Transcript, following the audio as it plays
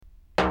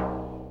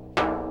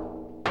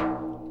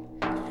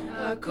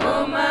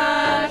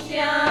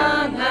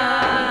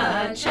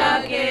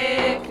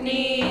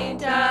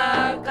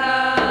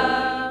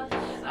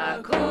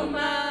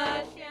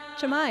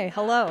Chamai,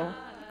 hello.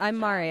 I'm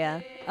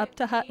Maria, up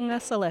to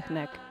Hatanga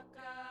Salihnik.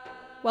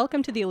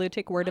 Welcome to the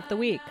Alutiiq Word of the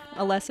Week,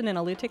 a lesson in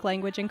Alutiiq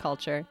language and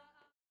culture.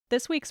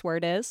 This week's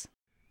word is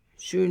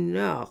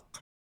Sunak.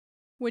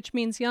 Which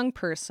means young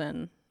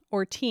person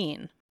or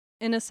teen.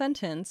 In a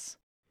sentence,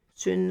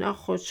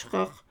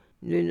 Sunakhochkak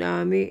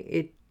nunami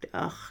it.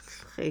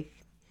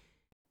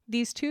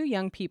 These two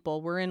young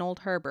people were in Old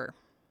Harbor.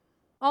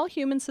 All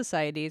human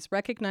societies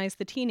recognize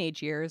the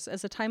teenage years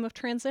as a time of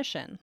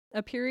transition,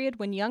 a period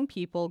when young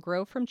people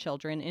grow from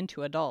children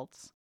into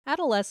adults.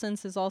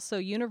 Adolescence is also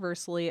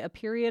universally a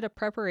period of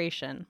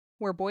preparation,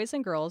 where boys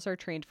and girls are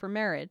trained for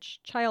marriage,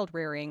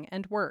 child-rearing,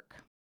 and work.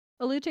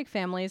 Alutiiq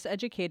families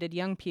educated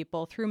young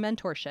people through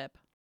mentorship.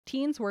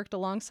 Teens worked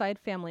alongside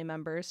family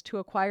members to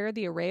acquire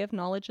the array of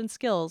knowledge and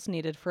skills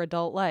needed for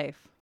adult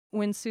life.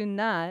 When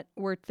Sunnat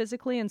were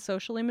physically and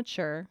socially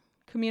mature,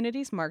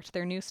 communities marked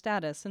their new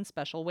status in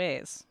special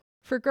ways.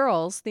 For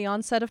girls, the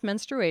onset of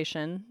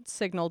menstruation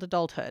signaled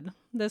adulthood.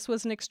 This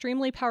was an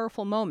extremely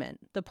powerful moment,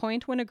 the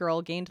point when a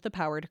girl gained the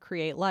power to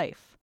create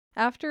life.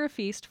 After a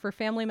feast for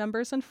family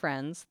members and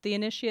friends, the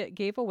initiate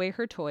gave away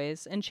her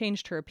toys and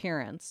changed her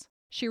appearance.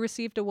 She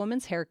received a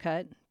woman's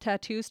haircut,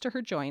 tattoos to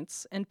her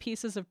joints, and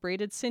pieces of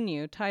braided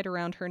sinew tied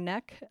around her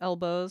neck,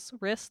 elbows,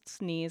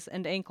 wrists, knees,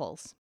 and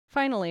ankles.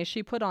 Finally,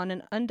 she put on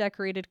an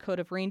undecorated coat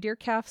of reindeer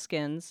calf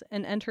skins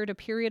and entered a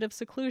period of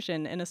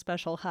seclusion in a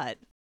special hut.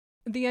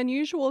 The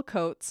unusual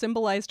coat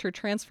symbolized her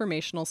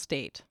transformational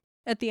state.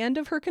 At the end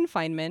of her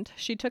confinement,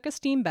 she took a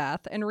steam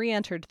bath and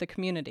re-entered the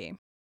community.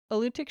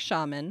 Alutiiq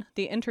shaman,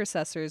 the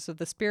intercessors of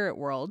the spirit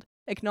world,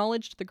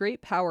 acknowledged the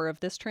great power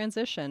of this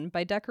transition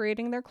by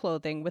decorating their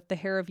clothing with the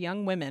hair of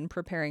young women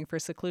preparing for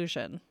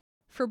seclusion.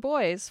 For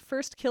boys,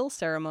 first kill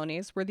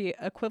ceremonies were the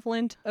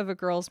equivalent of a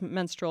girl's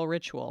menstrual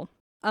ritual.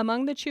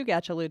 Among the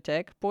Chugach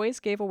Alutiiq, boys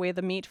gave away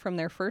the meat from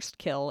their first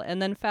kill and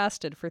then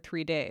fasted for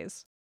 3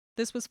 days.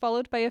 This was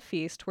followed by a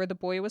feast where the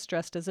boy was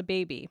dressed as a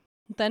baby.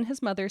 Then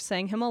his mother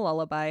sang him a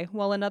lullaby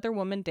while another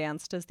woman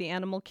danced as the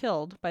animal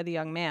killed by the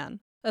young man.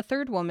 A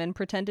third woman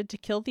pretended to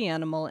kill the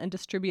animal and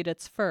distribute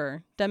its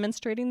fur,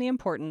 demonstrating the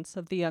importance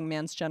of the young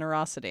man's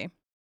generosity.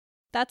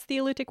 That's the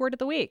Alutiiq Word of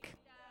the Week.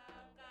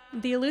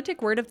 The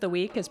Alutiiq Word of the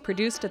Week is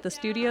produced at the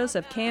studios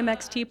of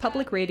KMXT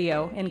Public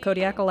Radio in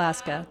Kodiak,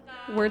 Alaska.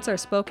 Words are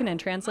spoken and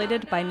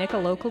translated by Nick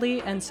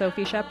Alokli and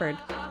Sophie Shepard.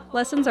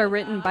 Lessons are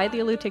written by the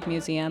Alutiiq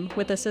Museum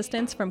with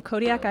assistance from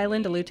Kodiak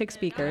Island Alutiiq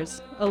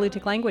speakers,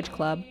 Alutiiq Language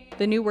Club,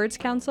 the New Words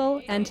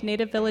Council, and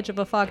Native Village of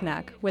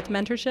Afognak, with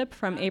mentorship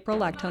from April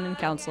Lactonen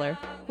Counselor.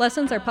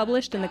 Lessons are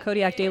published in the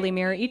Kodiak Daily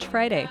Mirror each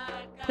Friday.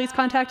 Please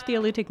contact the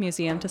Alutiiq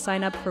Museum to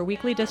sign up for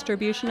weekly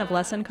distribution of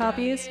lesson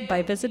copies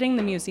by visiting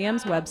the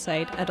museum's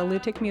website at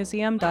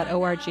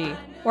alutiiqmuseum.org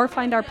or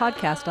find our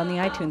podcast on the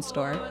iTunes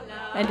Store.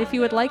 And if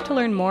you would like to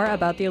learn more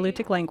about the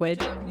Alutiiq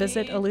language,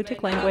 visit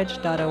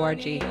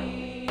alutiiqlanguage.org.